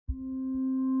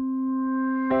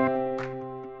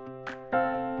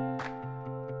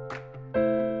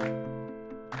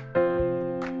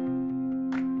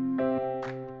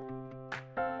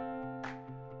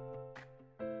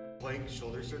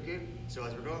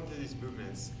going through these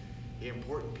movements, the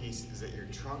important piece is that your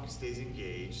trunk stays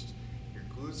engaged, your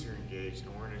glutes are engaged,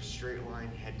 and we're in a straight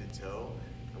line head to toe.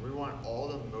 And we want all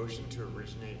the motion to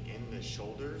originate in the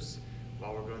shoulders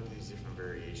while we're going through these different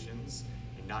variations,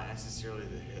 and not necessarily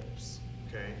the hips,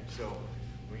 okay? So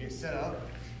when we get set up,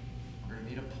 we're gonna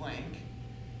meet a plank.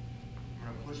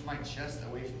 I'm gonna push my chest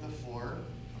away from the floor.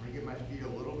 I'm gonna get my feet a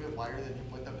little bit wider than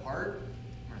hip width apart.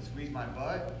 I'm gonna squeeze my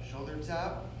butt, shoulder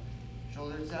tap,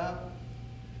 shoulder tap.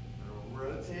 I'm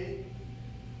gonna rotate,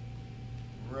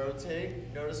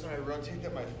 rotate. Notice when I rotate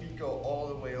that my feet go all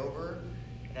the way over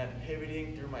and I'm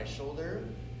pivoting through my shoulder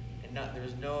and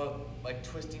there's no like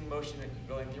twisting motion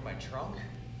going through my trunk.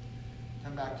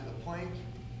 Come back to the plank,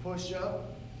 push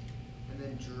up, and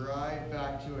then drive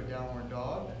back to a downward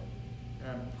dog. And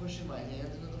I'm pushing my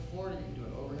hands into the floor to get into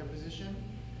an overhead position.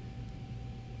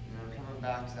 And I'm coming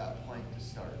back to that plank to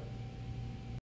start.